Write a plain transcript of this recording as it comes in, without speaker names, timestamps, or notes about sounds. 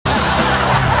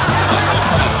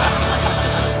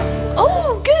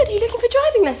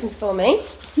for me?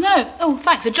 No. Oh,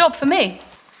 thanks. A job for me.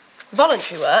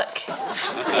 Voluntary work?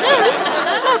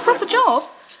 No, proper job.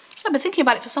 I've been thinking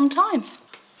about it for some time.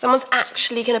 Someone's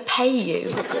actually going to pay you?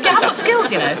 Yeah, I've got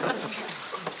skills, you know.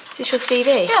 Is this your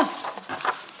CV? Yeah.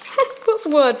 What's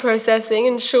word processing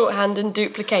and shorthand and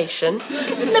duplication?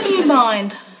 Never you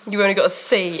mind. You only got a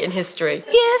C in history.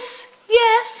 Yes.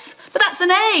 But that's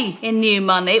an A in new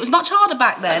money. It was much harder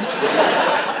back then.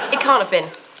 It can't have been.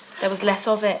 There was less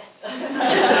of it.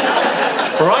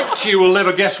 Right, you will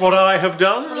never guess what I have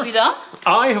done. What have you done?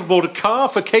 I have bought a car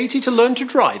for Katie to learn to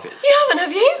drive it. You haven't,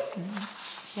 have you?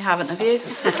 You haven't, have you?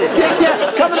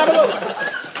 Yeah, come and have a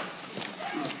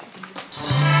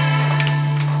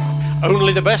look.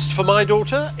 Only the best for my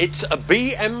daughter. It's a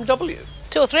BMW.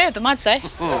 2 or 3 of them, I'd say.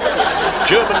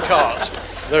 German cars.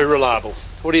 Very reliable.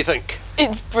 What do you think?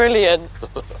 It's brilliant.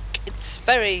 It's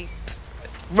very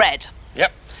red.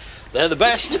 Yep. They're the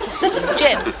best.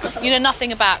 Jim, you know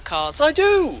nothing about cars. I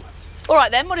do. All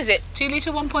right, then, what is it? 2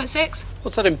 litre, 1.6?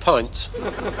 What's that in pints?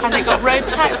 Has it got road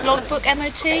tax, logbook,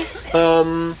 MOT?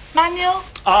 Manual?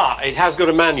 It has got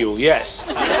a manual, yes.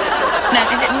 No,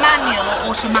 is it manual or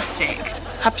automatic?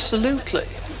 Absolutely.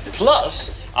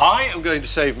 Plus, I am going to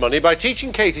save money by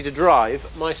teaching Katie to drive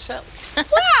myself.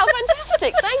 Wow,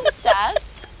 fantastic. Thanks, Dad.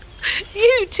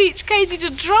 You teach Katie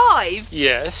to drive?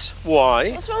 Yes,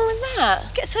 why? What's wrong with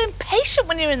that? Get so impatient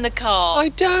when you're in the car. I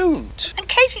don't. And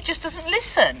Katie just doesn't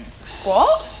listen.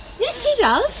 What? Yes, he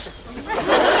does.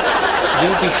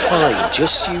 You'll be fine,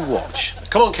 just you watch.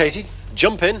 Come on, Katie,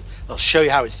 jump in. I'll show you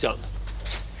how it's done.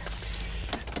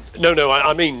 No,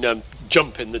 I mean,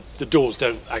 jump in. The doors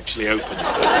don't actually open.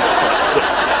 It's fine.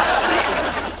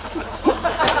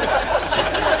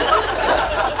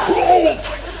 Crawl!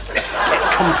 Get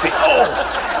comfy. Oh!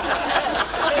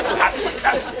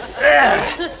 That's it.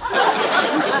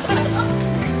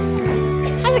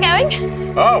 How's it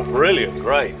going? Oh, brilliant,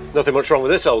 great. Nothing much wrong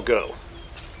with this old girl.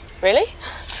 Really?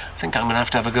 I think I'm going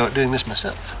to have a go at doing this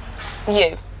myself.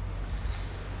 You?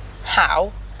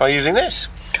 How? By using this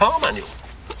car manual.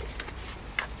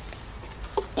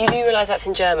 You do realise that's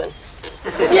in German?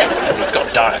 Yeah, I mean, it's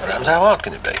got diagrams. How hard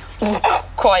can it be?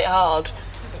 Quite hard.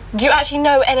 Do you actually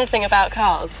know anything about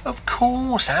cars? Of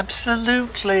course,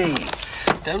 absolutely.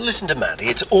 Don't listen to Maddie.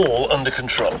 It's all under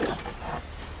control.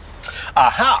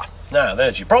 Aha! Now,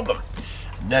 there's your problem.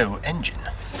 No engine.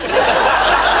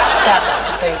 Dad, that's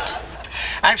the boot.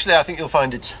 Actually, I think you'll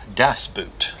find it's Das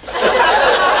Boot.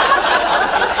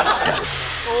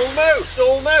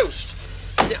 Almost.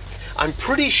 Yeah, I'm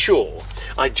pretty sure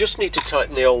I just need to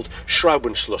tighten the old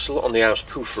Schraubenschlüssel on the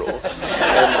Auspuffrohr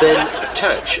and then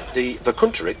attach the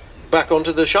Verkunterung back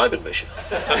onto the Scheibenwischer.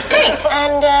 Great.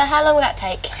 And how long will that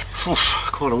take?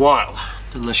 Quite a while,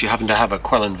 unless you happen to have a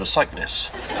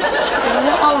Quellenverzeichnnis.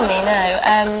 Not on me, no.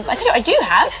 I tell you what I do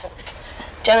have.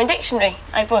 German dictionary.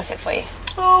 I bought it for you.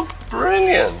 Oh,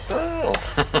 brilliant. Oh.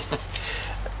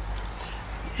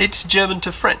 It's German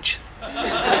to French.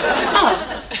 Oh,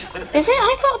 is it?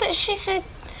 I thought that she said...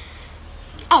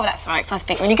 Oh, that's right, because I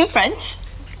speak really good French.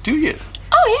 Do you?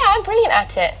 Oh, yeah, I'm brilliant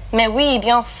at it. Mais oui,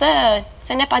 bien sûr.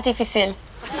 Ce n'est pas difficile.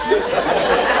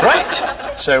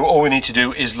 Right. So all we need to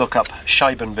do is look up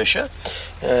Scheibenwischer.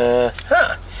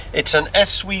 It's an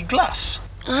essuie-glace.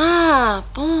 Ah,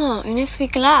 bon, une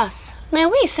essuie-glace. Mais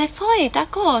oui, c'est vrai,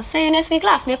 d'accord. C'est une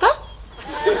essuie-glace, n'est pas?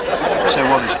 So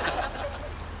what is it?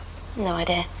 No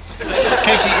idea.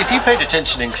 Katie, if you paid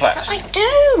attention in class... I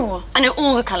do! I know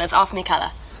all the colours. Ask me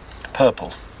colour.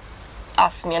 Purple.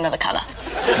 Ask me another colour.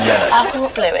 Yellow. Ask me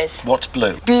what blue is. What's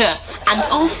blue? Bleu. And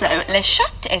also, le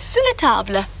chat est sous la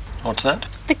table. What's that?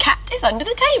 The cat is under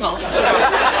the table.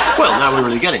 Well, now we're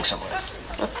really getting somewhere.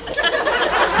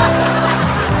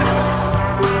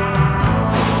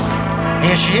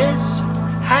 Here she is.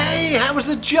 Hey, how was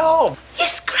the job?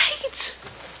 It's great.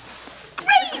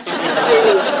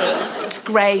 It's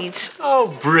great.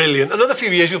 Oh, brilliant. Another few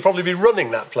years you'll probably be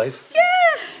running that place.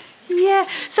 Yeah.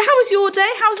 So how was your day?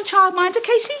 How was the childminder,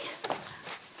 Katie?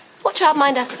 What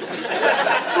childminder?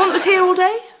 The one that was here all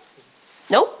day?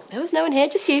 Nope, there was no one here,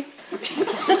 just you.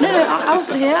 No, I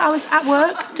wasn't here. I was at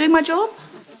work, doing my job.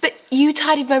 But you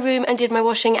tidied my room and did my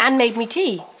washing and made me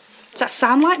tea. Does that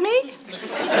sound like me?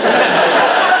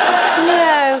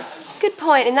 No. Good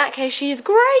point. In that case, she's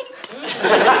great.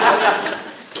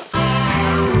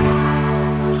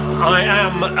 I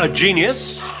am a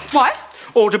genius. Why?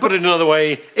 Or to put it another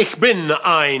way, ich bin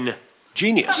ein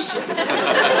genius. What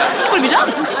have you done?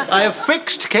 I have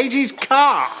fixed Katie's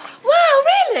car. Wow,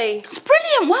 really? It's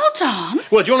brilliant. Well done.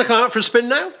 Well, do you want to come out for a spin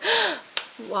now?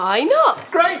 Why not?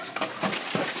 Great.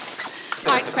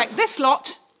 I expect this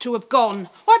lot to have gone.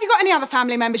 Or have you got any other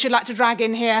family members you'd like to drag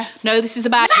in here? No, this is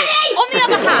about it. On the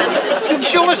other hand...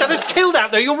 She almost had us killed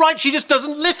out there. You're right, she just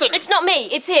doesn't listen. It's not me,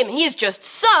 it's him. He is just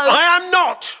so... I am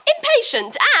not.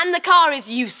 impatient, and the car is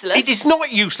useless. It is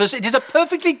not useless. It is a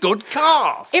perfectly good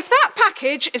car. If that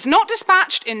package is not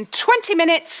dispatched in 20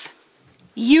 minutes,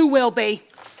 you will be.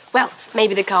 Well,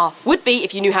 maybe the car would be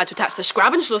if you knew how to attach the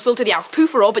Schrabenschlüssel to the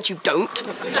Auspufferrohr, but you don't.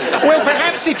 Well,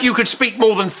 perhaps if you could speak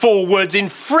more than 4 words in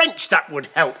French, that would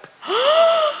help.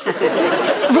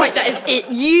 Right, that is it.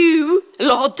 You,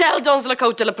 le hotel dans la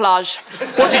côte de la plage.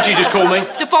 What did she just call me?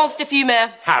 Défense de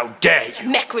fumer. How dare you?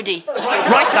 Mercredi.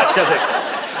 Right, that does it.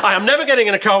 I am never getting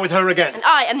in a car with her again. And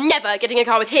I am never getting a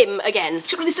car with him again.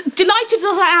 Delighted as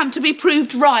I am to be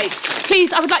proved right.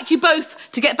 Please, I would like you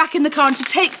both to get back in the car and to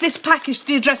take this package to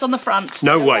the address on the front.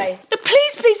 No way. No,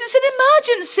 please, it's an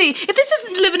emergency. If this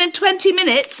isn't delivered in 20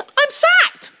 minutes, I'm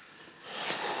sacked.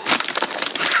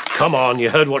 Come on,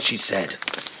 you heard what she said.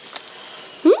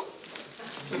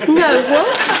 No,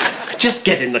 what? Just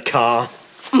get in the car.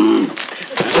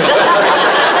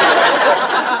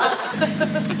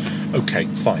 OK,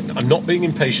 fine. I'm not being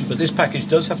impatient, but this package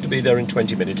does have to be there in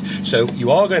 20 minutes, so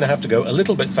you are going to have to go a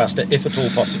little bit faster, if at all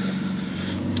possible.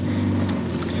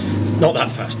 Not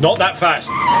that fast. Not that fast.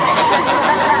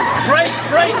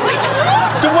 Brake! Which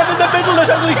one? The one in the middle. There's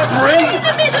only 3. In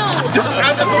the middle.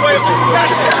 Out of the way.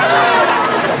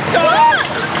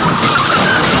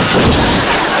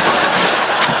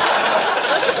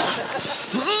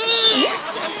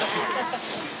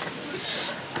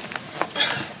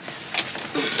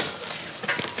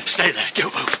 Stay there.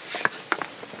 Don't move.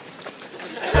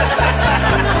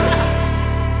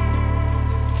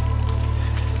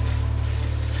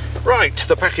 Right,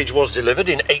 the package was delivered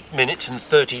in 8 minutes and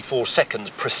 34 seconds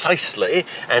precisely,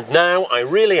 and now I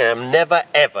really am never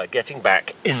ever getting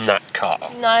back in that car.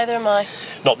 Neither am I.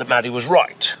 Not that Maddie was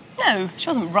right. No, she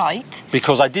wasn't right.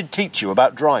 Because I did teach you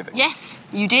about driving. Yes,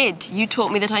 you did. You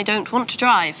taught me that I don't want to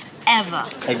drive. Ever.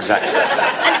 Exactly.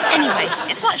 And anyway,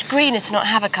 it's much greener to not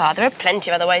have a car. There are plenty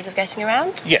of other ways of getting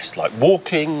around. Yes, like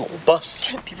walking or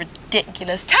bus. Don't be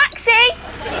ridiculous. Taxi!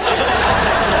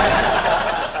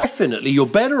 Definitely, you're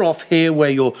better off here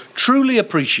where you're truly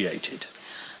appreciated.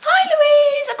 Hi,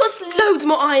 Louise. I've got loads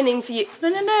more ironing for you.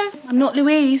 No. I'm not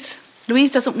Louise. Louise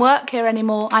doesn't work here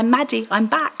anymore. I'm Maddie. I'm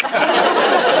back.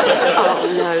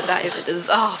 Oh, no, that is a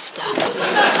disaster.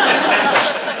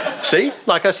 See?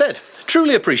 Like I said,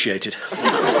 truly appreciated.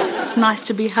 It's nice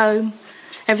to be home.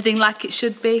 Everything like it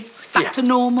should be. Back to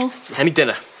normal. Any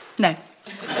dinner? No.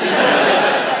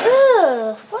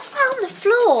 Ugh, what's that on the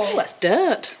floor? Oh, that's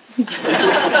dirt.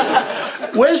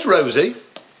 Where's Rosie?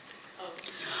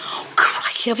 Oh,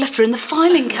 crikey, I've left her in the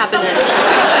filing cabinet.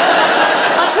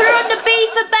 I put her on the B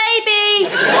for baby.